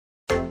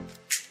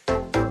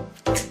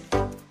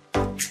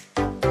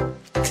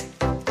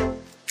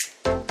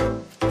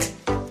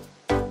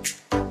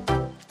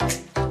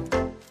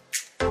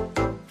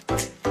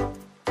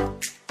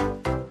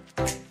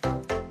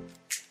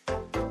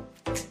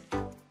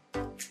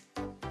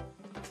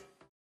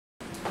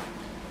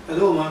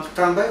Hello mga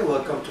katambay,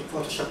 welcome to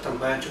Photoshop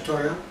Tambayan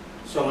Tutorial.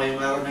 So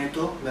ngayong araw na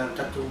ito, meron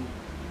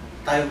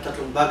tayong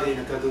tatlong bagay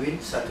na gagawin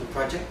sa ating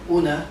project.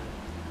 Una,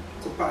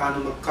 kung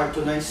paano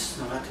mag-cartoonize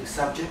ng ating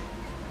subject.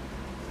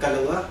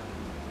 Ikalawa,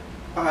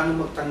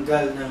 paano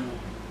magtanggal ng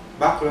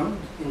background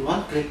in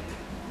one click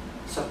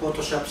sa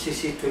Photoshop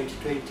CC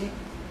 2020.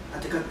 At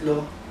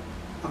ikatlo,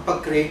 ang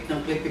pag-create ng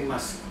clipping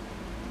mask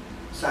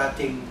sa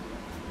ating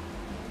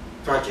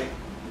project.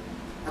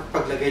 At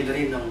paglagay na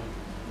rin ng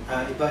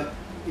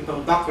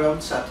ibang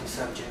background sa ating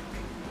subject,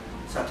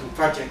 sa ating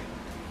project.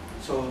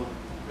 So,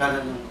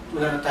 wala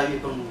na tayo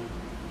ibang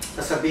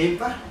sasabihin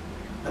pa.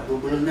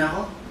 Nabubulol na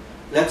ako.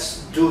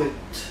 Let's do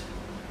it!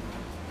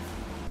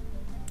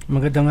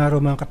 Magandang araw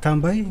mga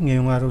katambay.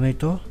 Ngayong araw na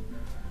ito,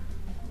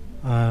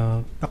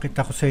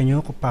 pakita ko sa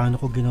inyo kung paano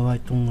ko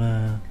ginawa itong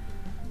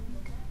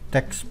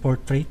text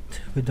portrait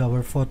with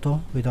our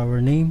photo, with our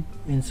name.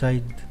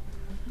 Inside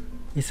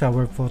is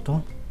our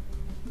photo,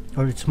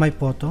 or it's my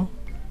photo.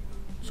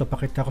 So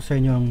pakita ko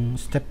sa inyo ang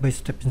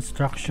step-by-step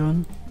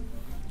instruction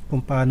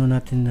kung paano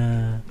natin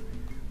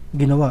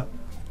ginawa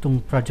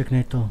itong project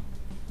na ito.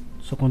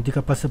 So kung di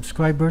ka pa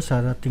subscriber sa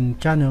ating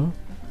channel,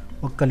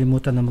 huwag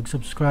kalimutan na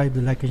mag-subscribe,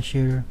 like and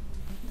share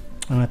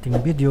ang ating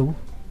video,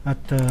 at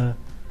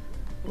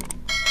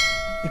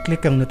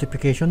i-click ang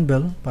notification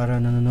bell para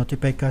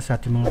na-notify ka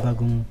sa ating mga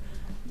bagong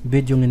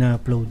video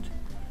ina-upload.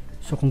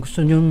 So kung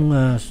gusto nyo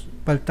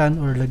palitan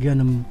or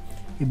lagyan ng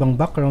ibang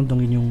background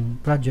ng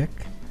inyong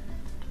project,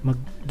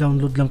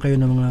 mag-download lang kayo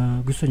ng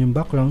mga gusto nyong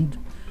background.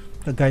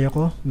 Kagaya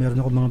ko, meron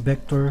ako mga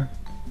vector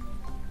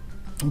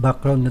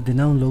background na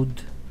dinownload.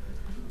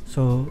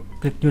 So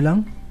click nyo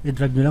lang,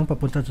 i-drag nyo lang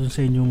papunta dun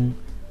sa inyong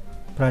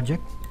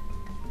project,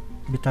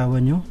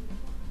 bitawan nyo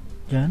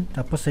yan,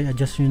 tapos ay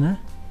adjust nyo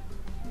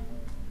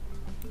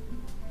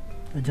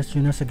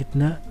na sa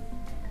gitna,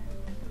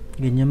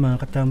 ganyan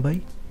mga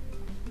katambay.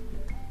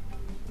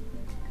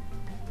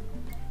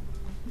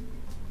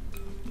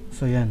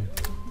 So yan.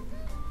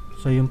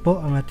 So yun po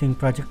ang ating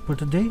project for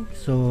today.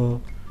 So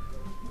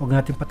huwag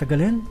natin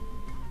patagalin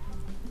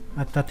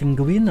at ating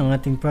gawin ang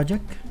ating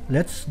project.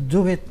 Let's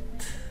do it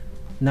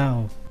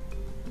now.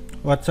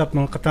 What's up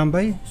mga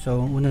katambay?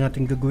 So una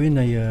nating gagawin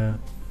ay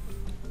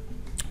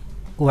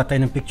kuha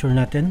tayo ng picture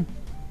natin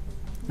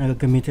na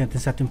gagamitin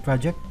natin sa ating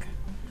project.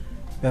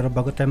 Pero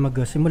bago tayo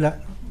magsimula,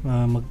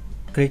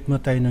 mag-create mo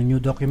tayo ng new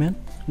document.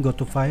 Go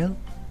to File,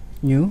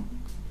 New,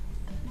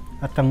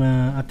 at ang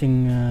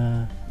ating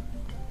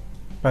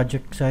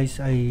project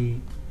size ay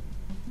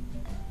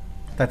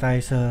tatay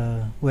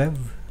sa web.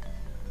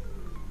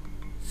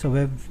 Sa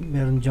web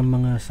meron dyan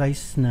mga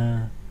size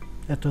na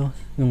ito,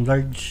 yung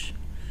large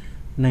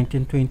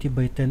 1920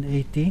 by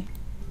 1080.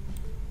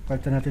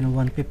 Palitan natin ng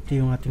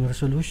 150 yung ating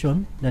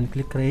resolution, then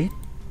click create.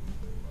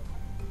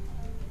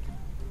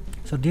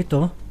 So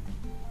dito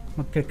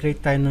magka-create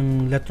tayo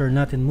ng letter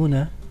natin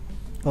muna,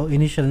 o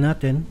initial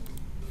natin.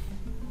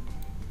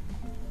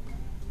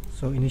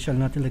 So initial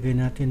natin, lagay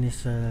natin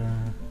is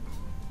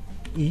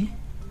E.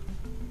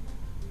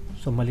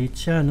 So maliit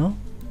siya, no?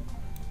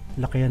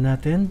 Lakayan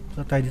natin.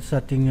 So tayo dito sa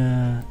ating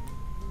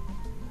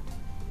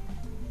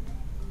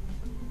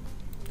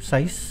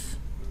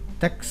size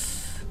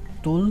text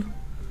tool.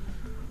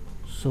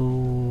 So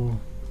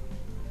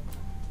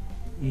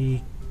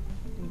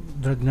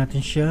i-drag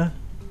natin siya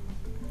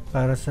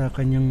para sa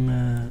kanyang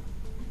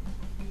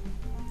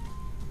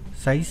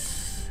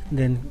size,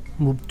 then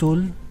move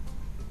tool,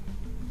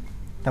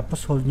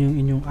 tapos hold nyo yung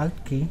inyong alt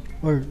key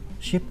or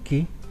shift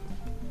key.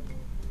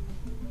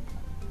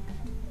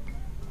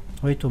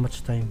 Way too much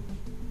time.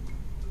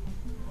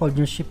 Hold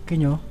your shift key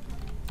nyo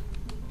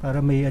para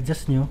may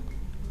adjust nyo.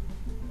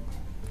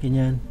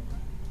 Ganyan.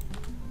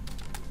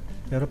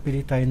 Pero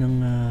pili tayo ng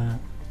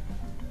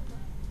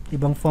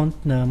ibang font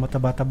na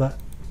mataba-taba.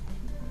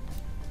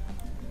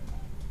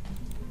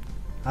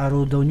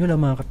 Arrow down nyo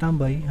lang mga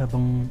katambay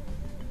habang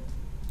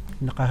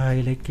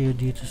naka-highlight kayo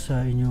dito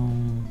sa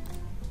inyong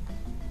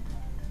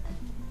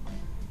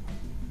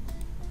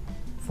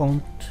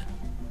font,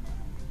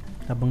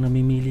 habang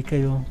namimili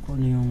kayo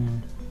kung ano yung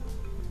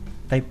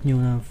type nyo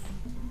na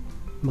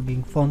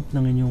maging font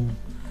ng inyong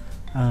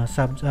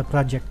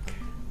project.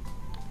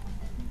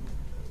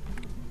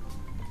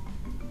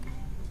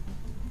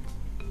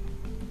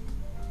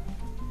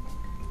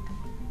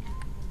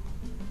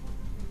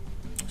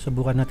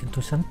 Subukan natin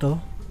to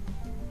santo.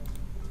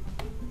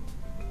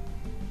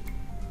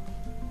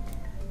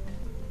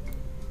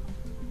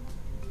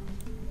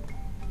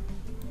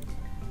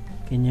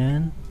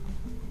 Ganyan.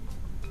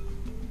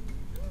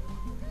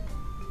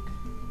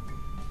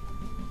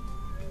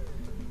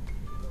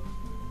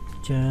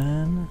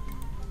 Dyan.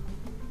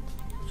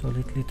 So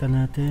ulit-ulitan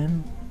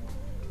natin.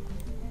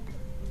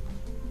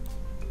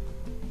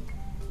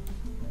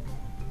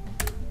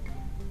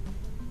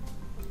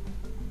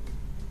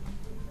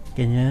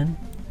 Ganyan.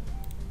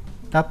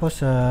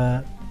 Tapos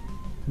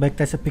balik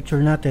tayo sa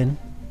picture natin,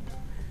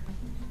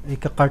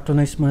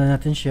 ika-cartoonize muna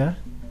natin siya.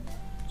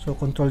 So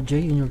Ctrl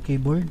J in your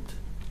keyboard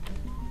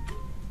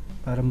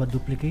para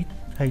ma-duplicate.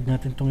 Hide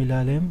natin tong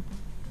ilalim.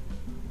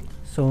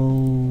 So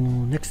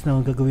next na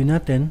ang gagawin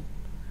natin,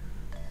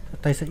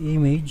 tayo sa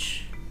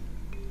image,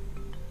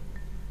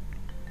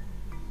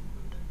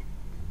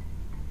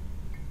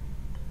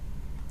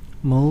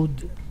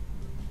 mode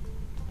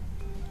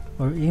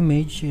or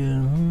image,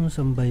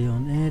 saan ba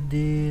yun?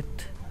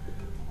 Edit.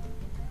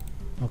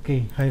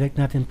 Okay, highlight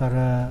natin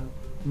para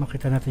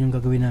makita natin yung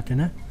gagawin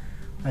natin, ha.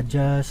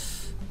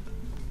 Adjust,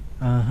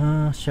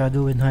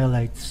 shadow and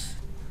highlights.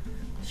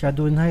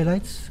 Shadow and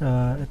highlights,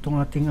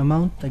 itong ating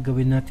amount ay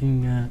gawin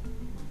natin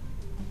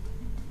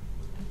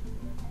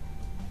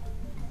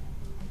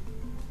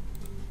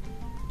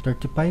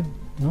 35,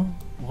 no?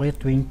 O kaya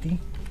 20.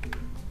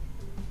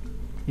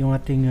 Yung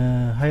ating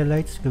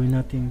highlights gawin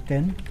natin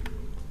 10.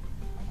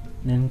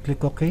 Then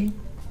click OK.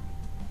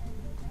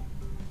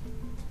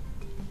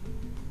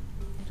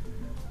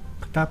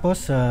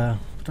 Tapos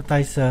punta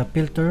tayo sa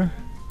filter,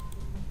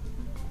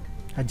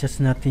 adjust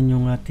natin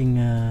yung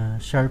ating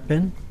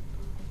sharpen,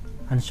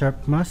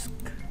 unsharp mask.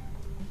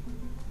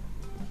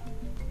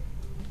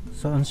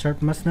 So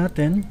unsharp mask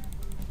natin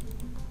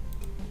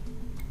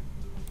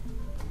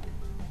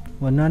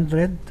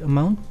 100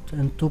 amount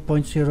and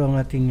 2.0 ang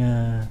ating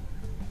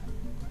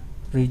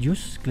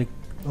radius. Click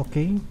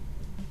OK.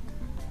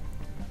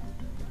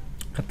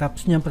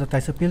 Katapos niyan punta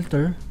tayo sa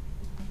filter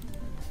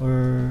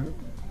or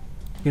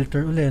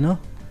filter uli, no?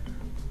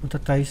 Punta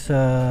tayo sa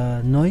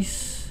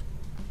noise,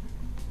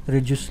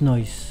 reduce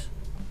noise.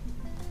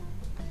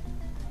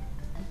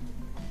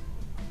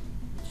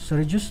 Sa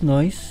reduce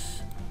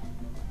noise,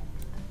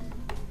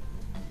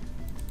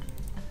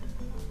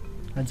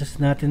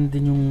 adjust natin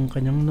din yung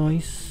kanyang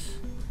noise.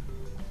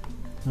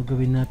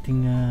 Gawin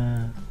nating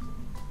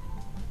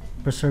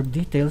preserve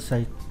details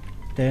ay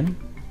 10.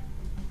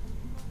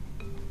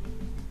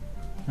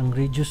 Ang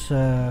reduce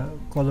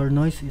color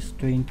noise is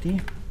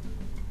 20.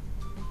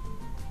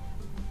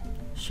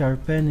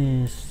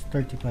 Sharpen is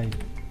 35.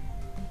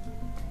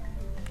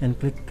 And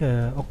click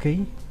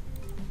OK.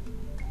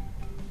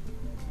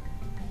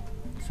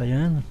 So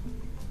yan.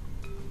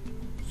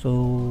 So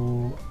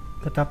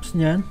katapos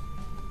niyan,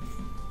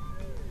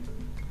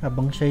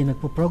 habang siya ay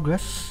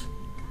nagpo-progress,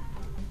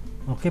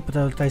 okay,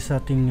 punta tayo sa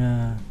ating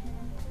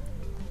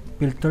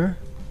filter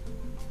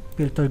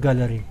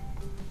gallery.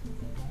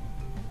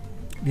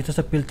 Dito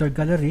sa filter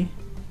gallery,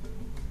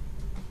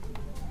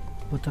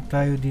 punta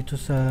tayo dito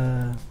sa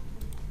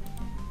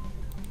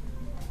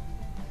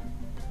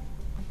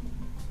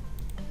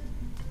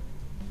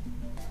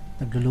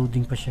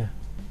naglo-loading pa siya.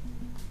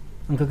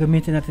 Ang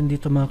gagamitin natin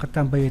dito mga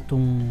katambay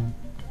itong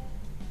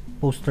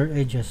poster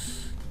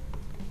edges.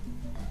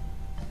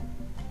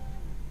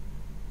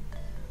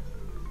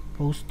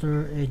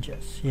 Poster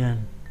edges,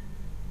 yan.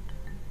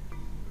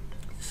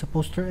 Sa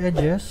poster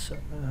edges,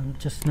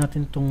 adjust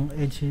natin itong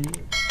edge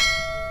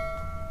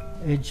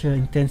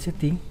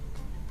intensity.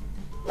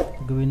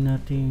 Gawin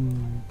natin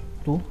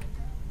 2.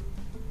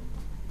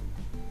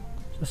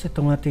 So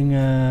itong ating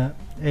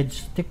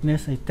edge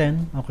thickness ay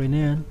 10. Okay na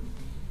yan.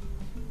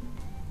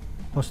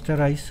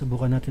 Posterize,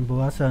 subukan natin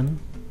bawasan.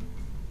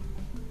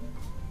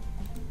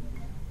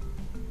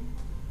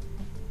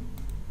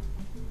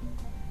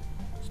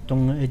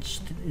 Itong edge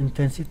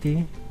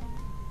intensity,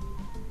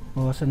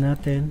 bawasan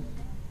natin.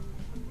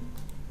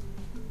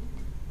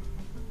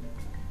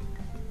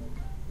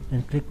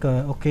 And click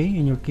OK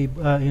in your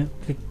keyboard.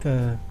 Click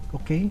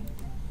OK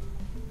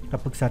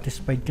kapag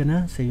satisfied ka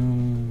na sa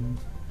yung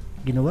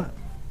ginawa.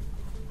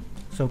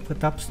 So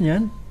pagkatapos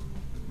niyan,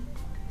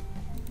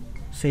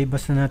 save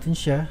as na natin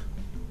siya,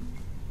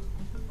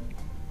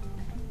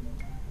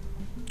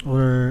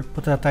 or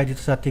punta tayo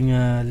dito sa ating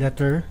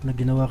letter na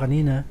ginawa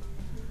kanina.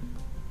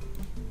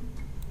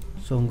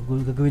 So ang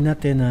gagawin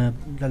natin,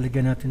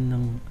 lalagyan natin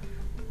ng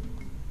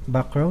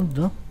background,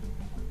 no?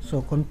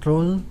 So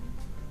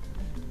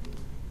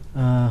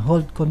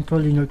hold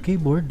control in your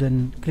keyboard,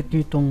 then click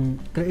nyo itong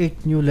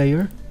create new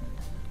layer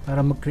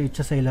para mag-create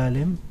siya sa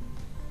ilalim.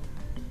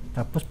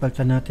 Tapos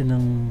palitan natin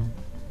ng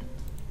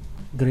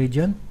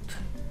gradient,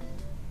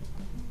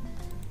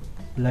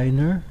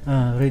 liner,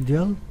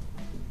 radial,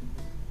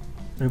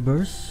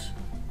 reverse,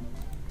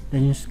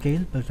 then yung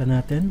scale palitan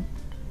natin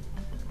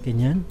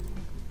ganyan.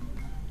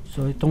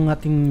 So itong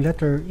ating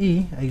letter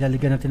E ay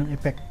lalagyan natin ng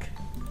effect.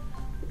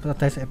 Punta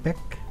tayo sa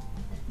effect,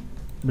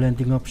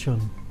 blending option.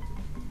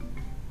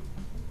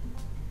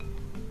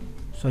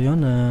 So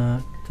yun,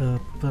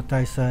 punta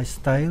tayo sa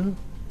style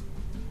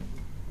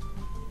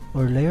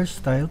or layer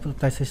style,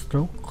 punta tayo sa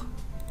stroke.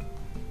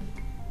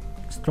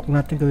 Stroke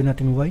natin gawin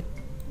natin white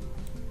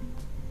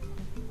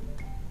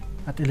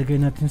at ilagay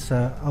natin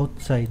sa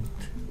outside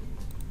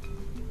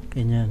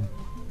ganyan.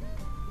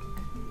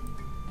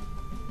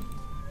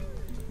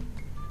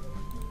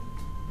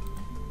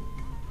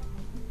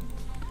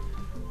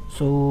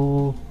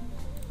 So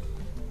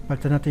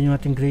palitan natin yung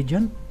ating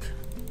gradient,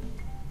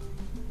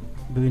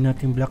 gawin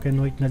natin black and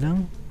white na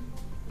lang.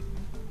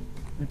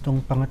 Itong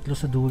pangatlo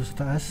sa dulo sa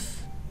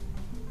taas,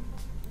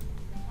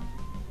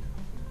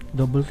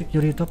 double click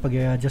nyo rito pag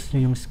i-adjust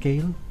nyo yung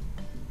scale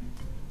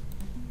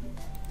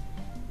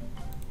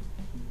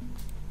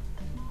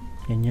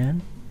ganyan.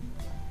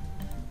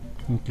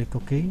 Click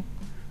OK.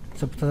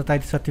 So punta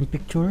tayo sa ating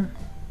picture.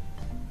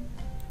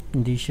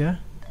 Hindi siya.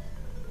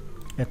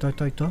 Ito.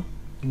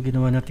 Yung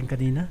ginawa natin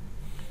kanina.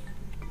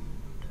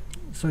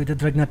 So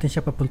itadrag natin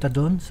siya papunta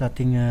doon sa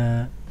ating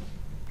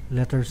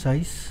letter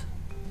size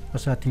o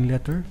sa ating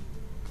letter.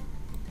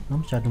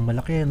 Masyadong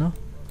malaki, no?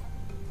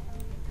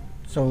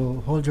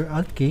 So hold your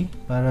Alt key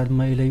para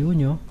mailayo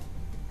nyo.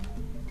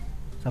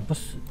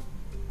 Tapos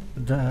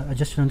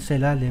adjust nyo sa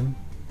ilalim.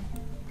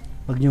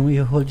 Huwag nyo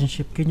i-hold yung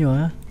Shift key nyo,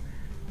 ha?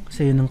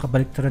 Kasi yun ang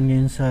kabaliktaran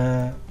ngayon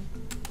sa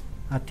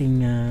ating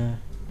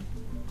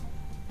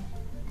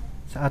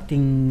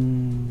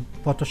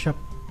Photoshop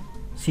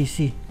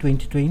CC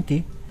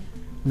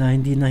 2020 na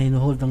hindi na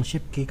hino-hold ang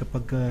Shift key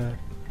kapag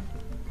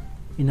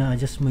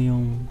ina-adjust mo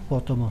yung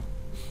photo mo.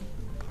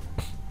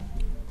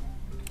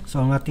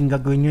 So ang ating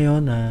gagawin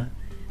ngayon na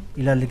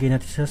ilalagay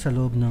natin siya sa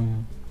loob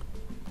ng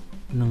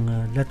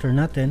letter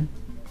natin.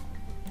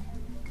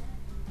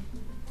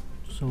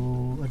 So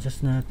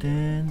adjust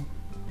natin.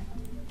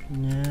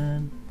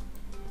 Ganyan.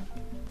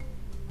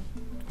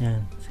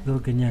 Yan,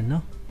 siguro ganyan,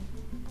 no?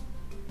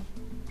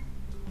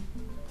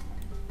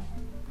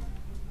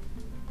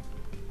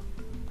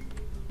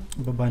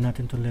 Baba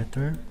natin to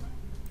letter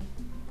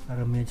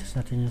para may adjust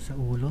natin yun sa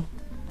ulo.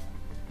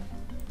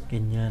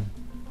 Ganyan.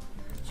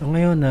 So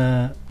ngayon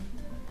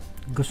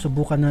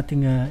subukan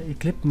natin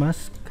i-clip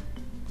mask,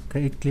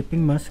 create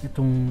clipping mask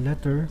itong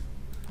letter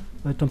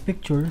o itong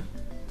picture,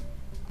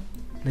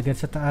 lagyan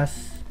sa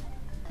taas,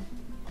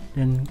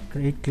 then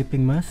create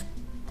clipping mask.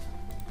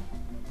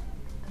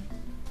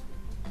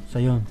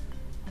 So yun,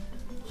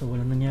 so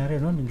walang nangyari,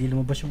 no? Hindi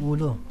lumabas yung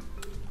ulo.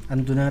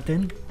 Undo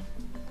natin.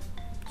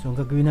 So ang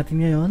gagawin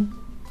natin ngayon,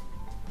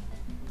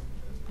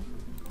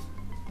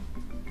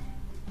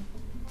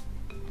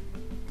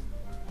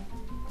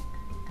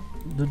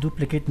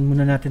 duplicate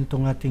muna natin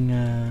tong ating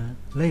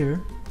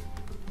layer,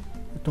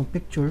 itong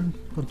picture.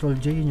 Ctrl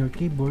J in your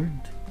keyboard,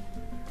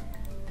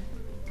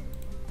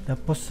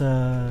 tapos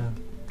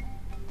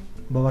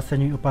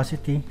bawasan yung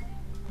opacity.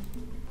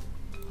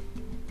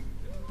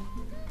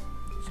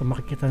 So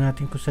makikita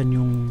natin kung saan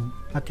yung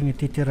ating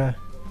ititira.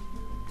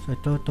 So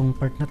itong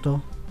part na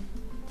to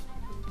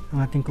ang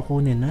ating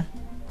kukunin, ha?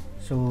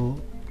 So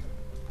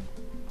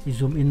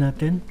i-zoom in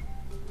natin,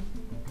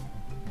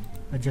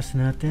 adjust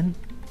natin.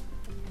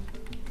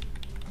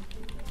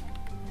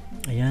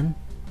 Ayan.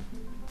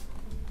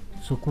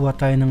 So kuha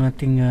tayo ng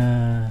ating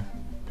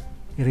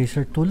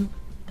eraser tool,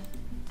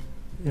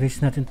 erase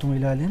natin itong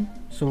ilalim.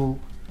 So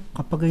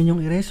kapag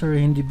inyong eraser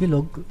hindi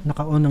bilog,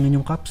 naka-on ang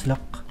inyong caps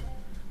lock,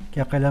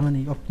 kaya kailangan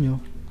i-off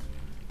nyo.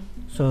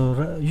 So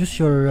use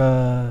your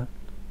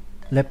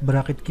left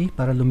bracket key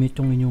para lumit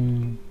yung inyong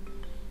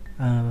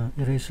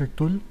eraser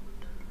tool.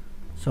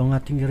 So ang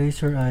ating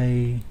eraser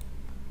ay,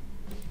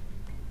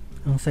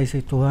 ang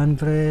size ay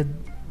 200,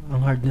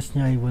 ang hardness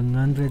niya ay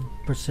 100%.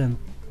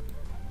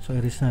 So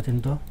erase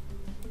natin to.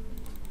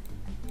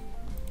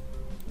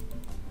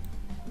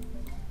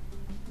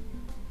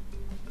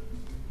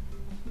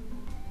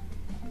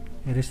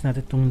 Erase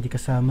natin itong hindi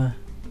kasama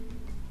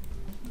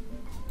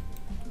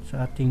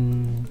sa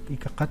ating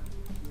ikakat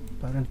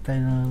para hindi tayo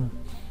na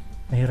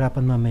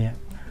mahirapan mamaya.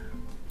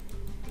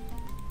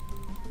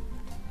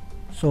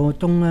 So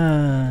itong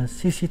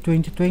CC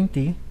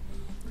 2020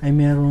 ay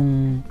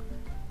merong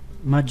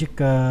magic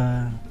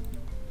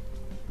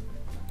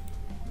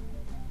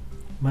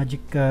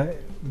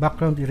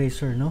background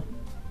eraser, no?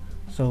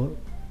 So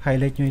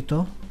highlight nyo ito,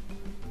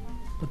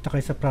 punta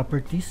kayo sa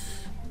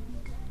properties,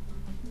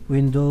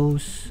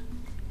 Windows,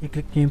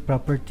 i-click nyo yung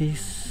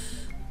properties.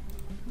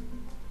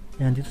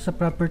 Yan, dito sa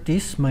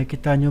properties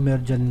makikita nyo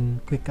meron dyan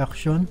quick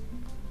action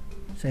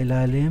sa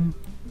ilalim.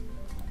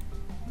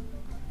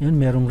 Yun,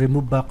 merong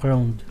remove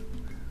background.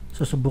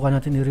 So subukan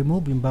natin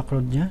i-remove yung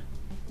background nya.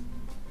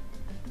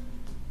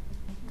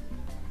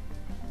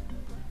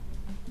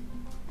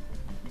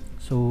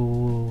 So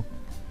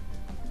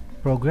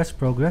progress.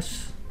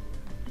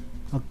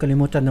 Huwag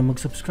kalimutan na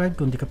mag-subscribe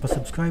kung di ka pa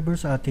subscriber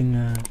sa ating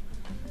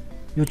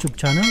YouTube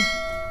channel.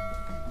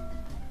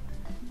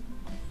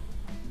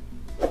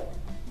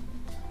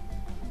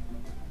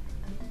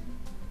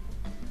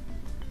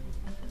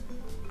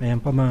 Ayan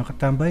pa mga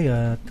katambay,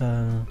 at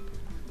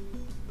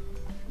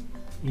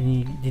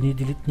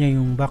dinidelete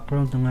niya yung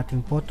background ng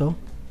ating photo.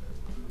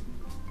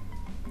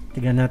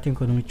 Tignan natin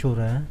kung anong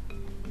itsura.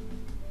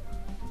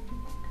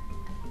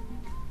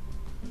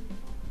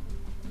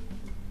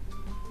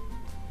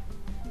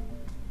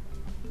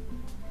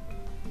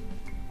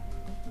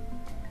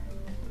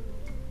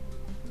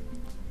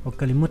 Huwag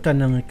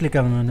kalimutan na click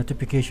ang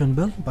notification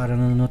bell para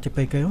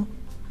na-notify kayo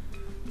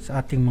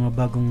sa ating mga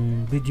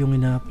bagong video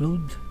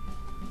ina-upload.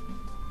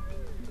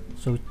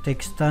 So it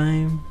takes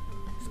time.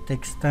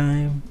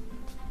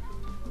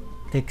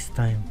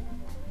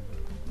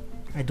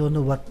 I don't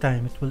know what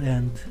time it will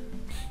end,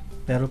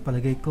 pero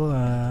palagay ko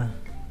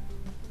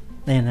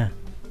ayan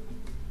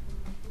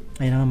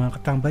na mga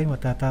katambay,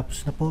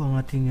 matatapos na po ang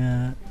ating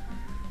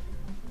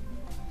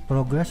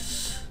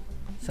progress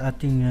sa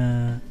ating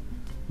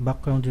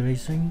background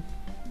erasing.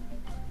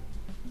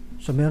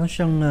 So meron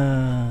siyang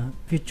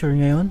feature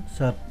ngayon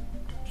sa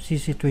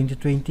CC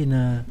 2020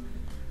 na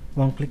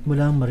one click mo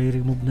lang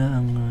mariremove na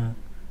ang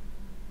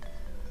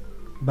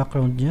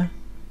background niya,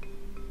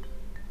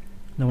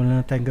 na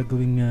wala na tayong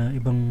gagawing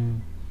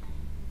ibang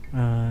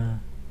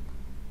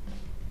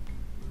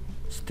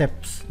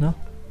steps, no?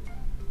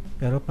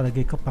 Pero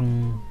palagay ko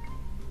pang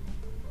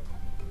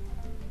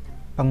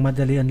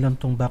madalian lang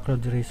tong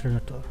background eraser na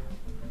to.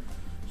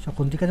 So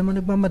kung di ka naman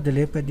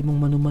nagmamadali, pwede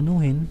mong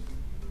manumanuhin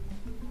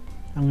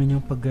ang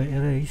inyong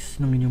pag-erase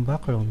ng inyong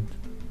background.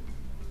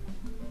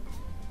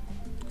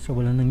 So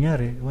wala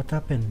nangyari. What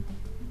happened?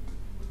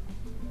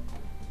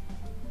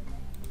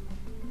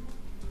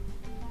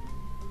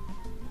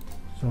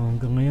 So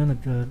hanggang ngayon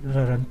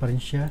nagra-run pa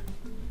rin siya.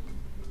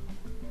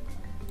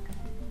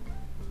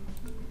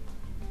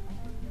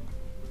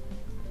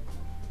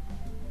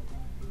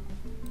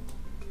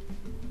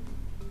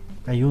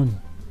 Ayun.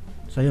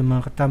 So ayun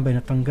mga katambay,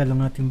 natanggal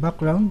ang ating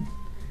background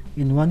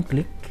in one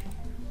click.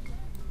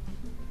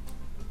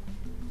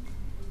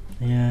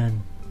 Ayan.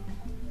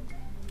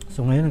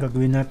 So ngayon ang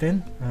gagawin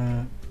natin,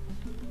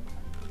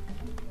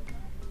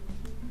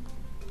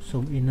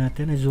 zoom in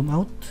natin, ay zoom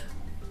out.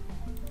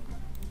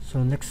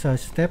 So next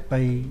step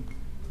ay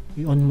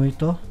i-on mo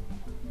ito,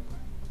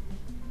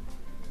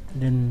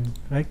 then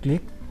right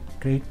click,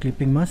 create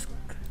clipping mask.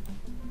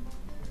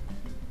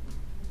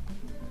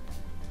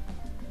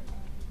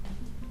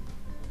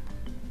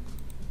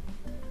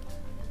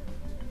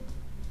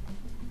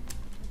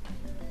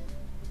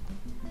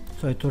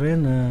 So ito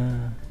rin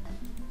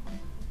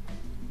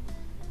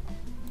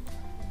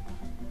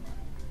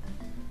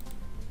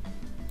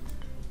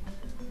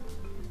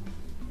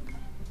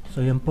so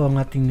yan po ang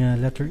ating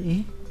letter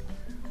E.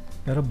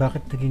 Pero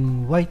bakit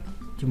naging white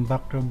yung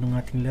background ng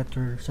ating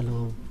letter sa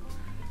loob?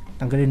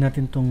 Tanggalin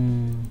natin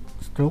tong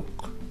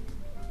stroke.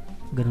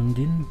 Ganun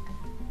din.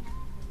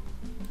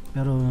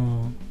 Pero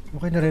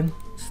okay na rin.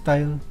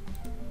 Style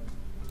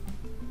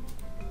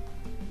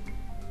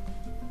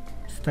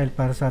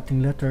para sa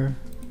ating letter.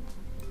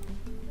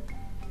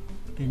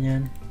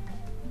 Ganyan.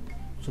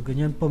 So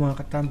ganyan po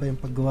mga katambay yung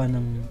paggawa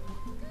ng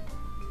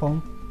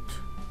font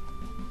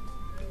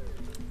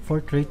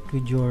portrait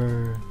with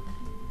your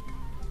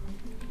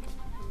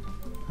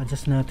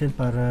adjust natin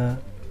para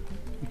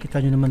ikita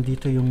nyo naman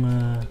dito yung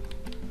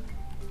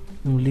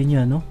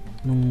linya, no,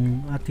 nung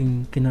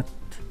ating kinat.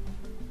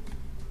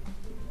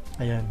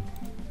 Ayan.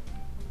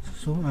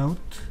 So, zoom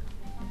out.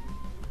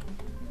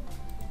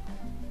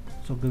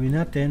 So gawin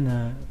natin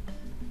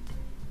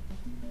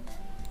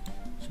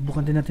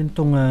subukan din natin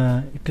tong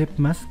i-clip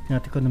mask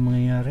natin kung ano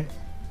mangyayari.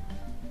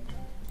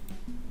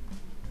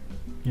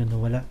 Yan,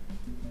 wala.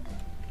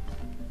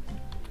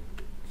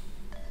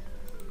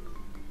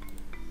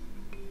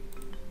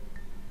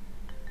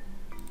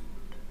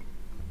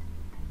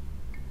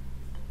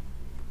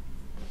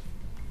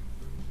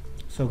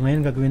 So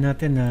ngayon gagawin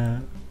natin na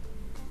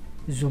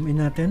zoom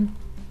in natin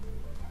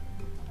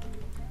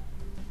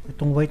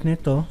itong white na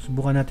ito.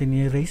 Subukan natin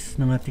i-erase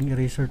ng ating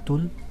eraser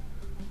tool,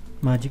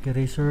 magic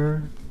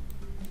eraser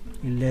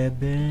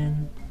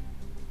 11.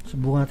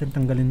 Subukan natin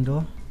tanggalin do.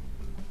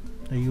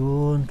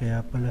 Ayun,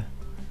 kaya pala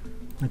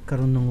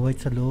nagkaroon ng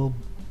white sa loob.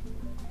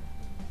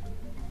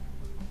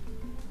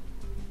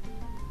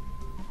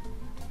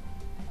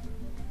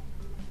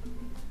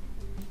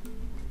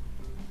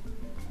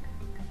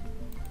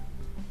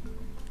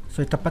 So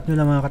itapat nyo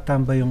lang mga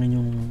katambay yung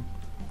inyong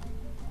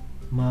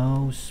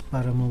mouse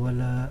para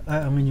mawala,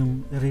 ang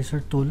inyong eraser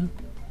tool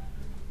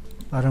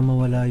para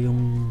mawala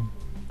yung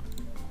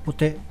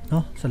puti,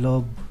 no, sa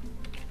loob.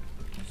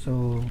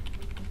 So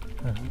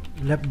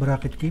left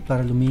bracket key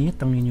para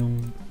lumiit ang inyong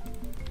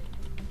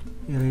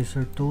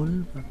eraser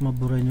tool at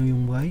mabura nyo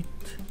yung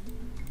white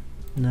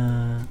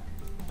na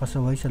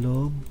pasaway sa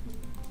loob.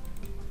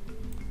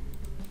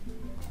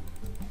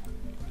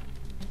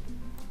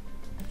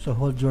 So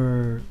hold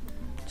your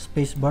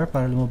space bar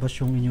para lumabas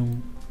yung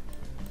inyong.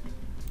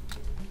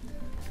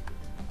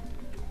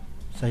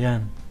 So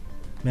yan,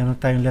 meron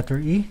tayong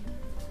letter E.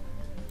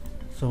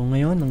 So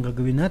ngayon ang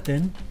gagawin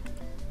natin,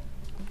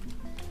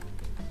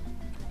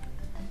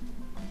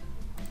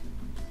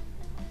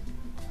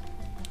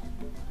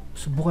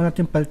 subukan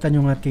natin palitan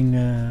yung ating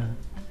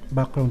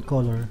background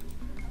color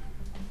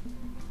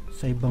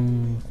sa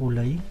ibang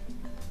kulay.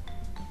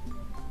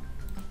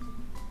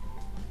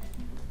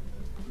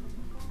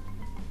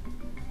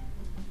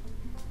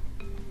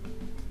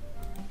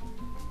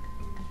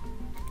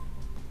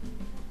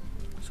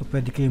 So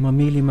pwede kayo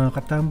mamili mga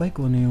katambay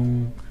kung ano yung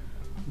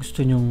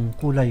gusto nyong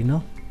kulay,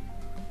 no?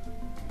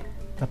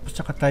 Tapos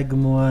saka tayo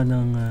gumawa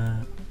ng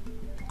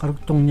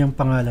karugtong niyang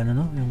pangalan,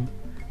 ano? Yung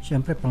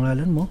syempre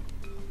pangalan mo.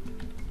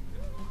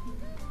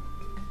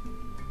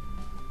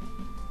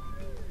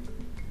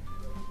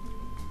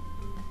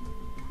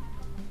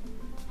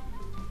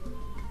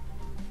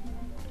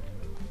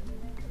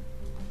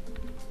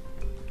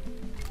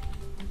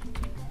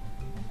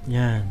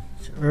 Yan,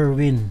 si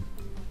Erwin.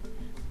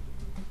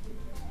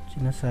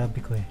 Sinasabi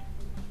ko eh.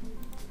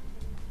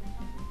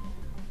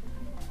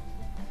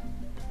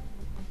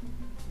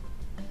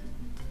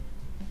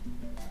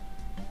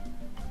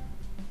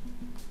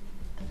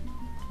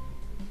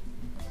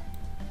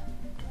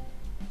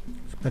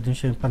 Pwede nyo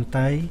siyang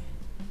pantay,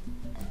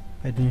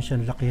 pwede nyo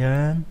siyang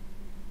lakihan,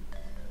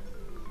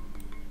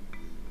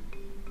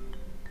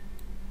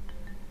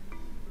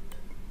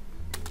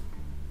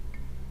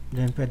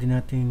 then pwede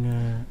nating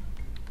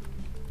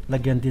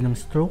lagyan din ng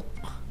stroke.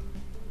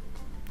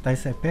 Tayo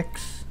sa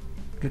effects,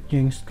 click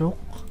nyo yung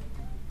stroke,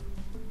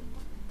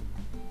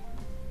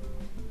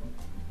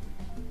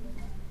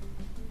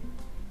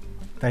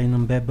 tayo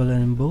ng bevel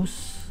and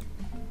emboss.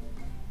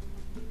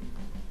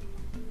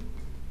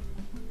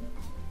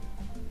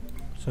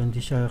 So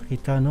hindi siya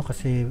kita, no,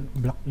 kasi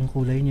black yung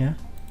kulay niya.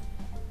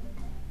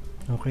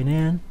 Okay na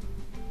yan.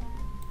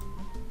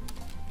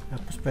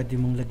 Tapos pwede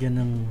mong lagyan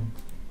ng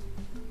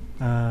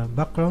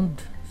background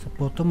sa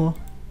photo mo.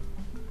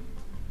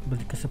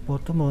 Balik ka sa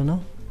photo mo,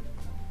 no,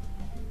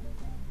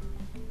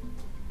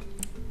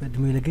 pwede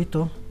mo ilagay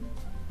ito,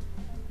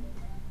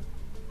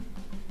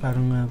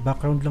 parang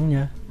background lang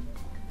niya.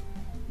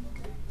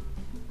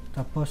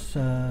 Tapos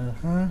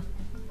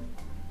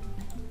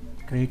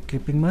create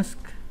clipping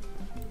mask.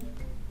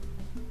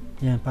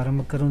 Yan, para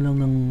magkaroon lang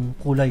ng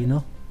kulay,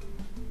 no,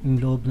 yung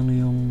loob ng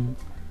yung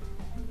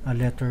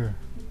letter.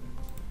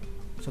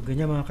 So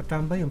ganyan mga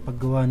katambay yung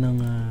paggawa ng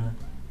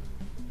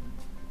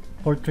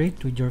portrait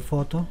with your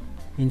photo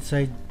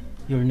inside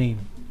your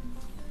name.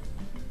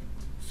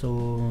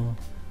 So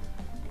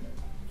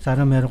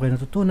sana meron kayo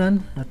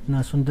natutunan at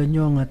nasundan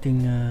nyo ang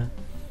ating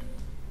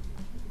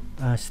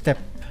step.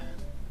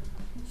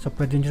 So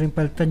pwede nyo rin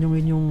palitan yung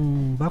inyong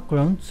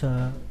background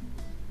sa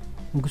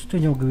kung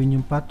gusto nyo gawin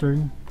yung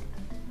pattern,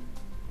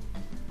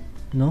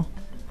 no.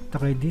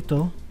 Punta kayo dito,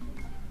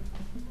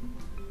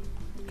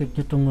 click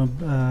nyo itong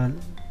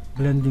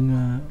blending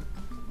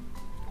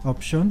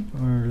option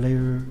or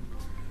layer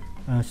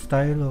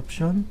style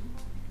option.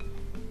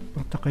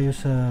 Punta kayo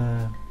sa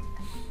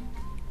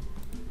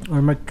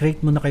or mag-create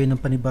muna kayo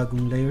ng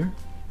panibagong layer.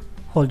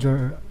 Hold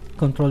your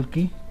control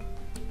key,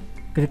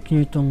 click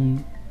nyo itong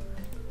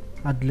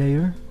add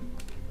layer,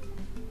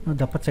 no,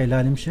 dapat sa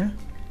ilalim siya.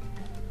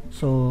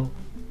 So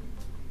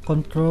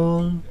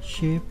control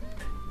shift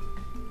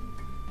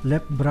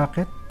left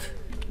bracket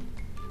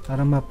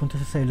para mapunta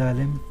sa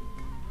ilalim.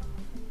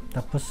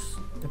 Tapos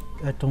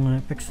itong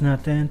effects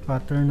natin,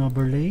 pattern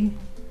overlay,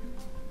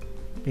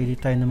 pili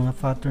tayo ng mga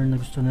pattern na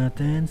gusto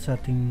natin sa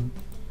ating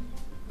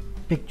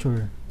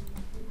picture.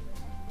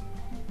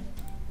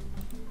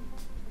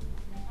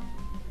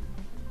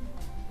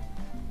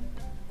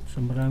 So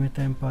marami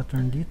tayong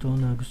pattern dito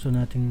na gusto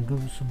nating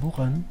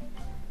subukan,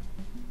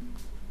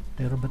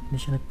 pero ba't hindi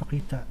siya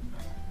nagpakita?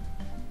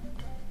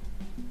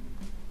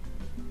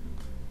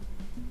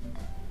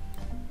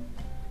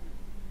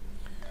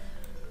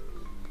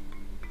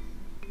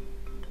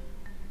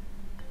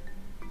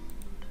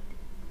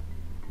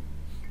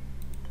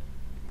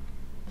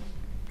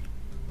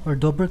 Or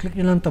double click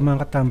nyo lang ito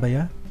mga katambay,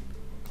 ha?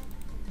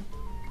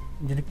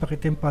 Hindi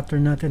nagpakita yung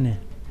pattern natin eh.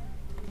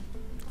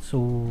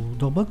 So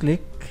double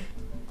click,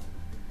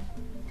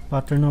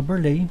 pattern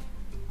overlay,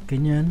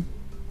 ganyan.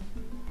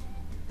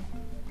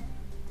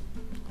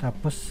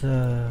 Tapos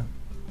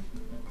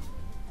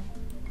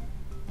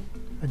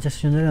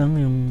adjust nyo na lang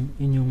yung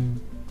inyong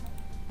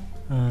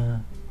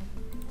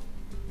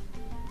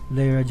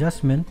layer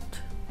adjustment.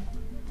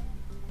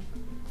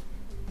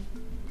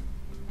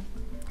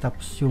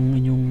 Tapos yung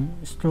inyong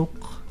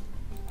stroke.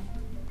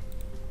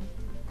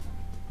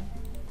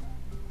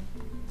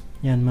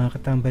 Yan mga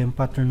katambay yung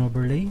pattern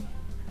overlay.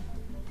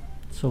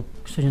 So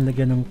gusto nyo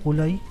lagyan ng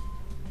kulay,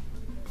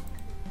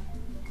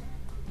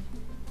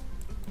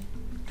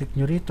 click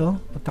nyo rito,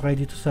 punta kayo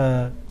dito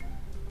sa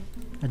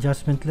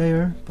adjustment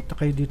layer, punta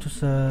kayo dito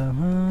sa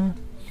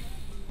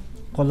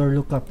color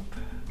lookup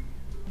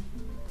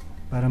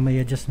para may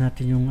adjust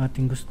natin yung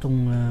ating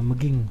gustong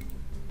maging.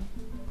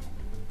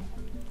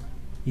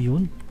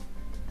 Yun.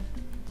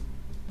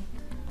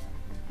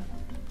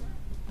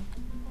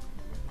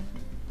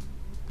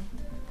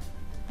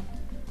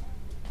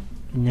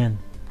 Ganyan.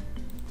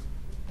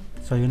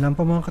 So yun lang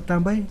po mga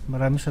katambay.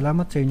 Maraming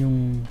salamat sa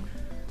inyong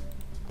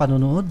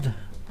panonood.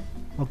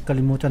 Huwag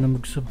kalimutan na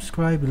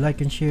mag-subscribe, like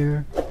and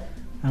share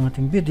ang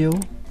ating video.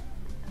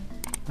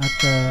 At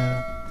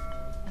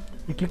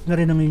i-click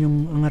na rin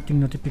ang ating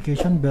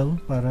notification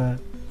bell para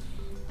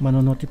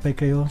manonotify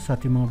kayo sa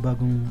ating mga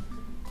bagong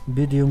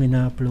video yung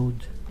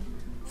ina-upload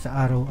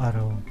sa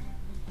araw-araw.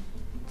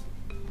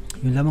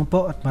 Yun lamang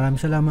po at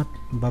maraming salamat.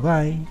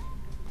 Bye-bye!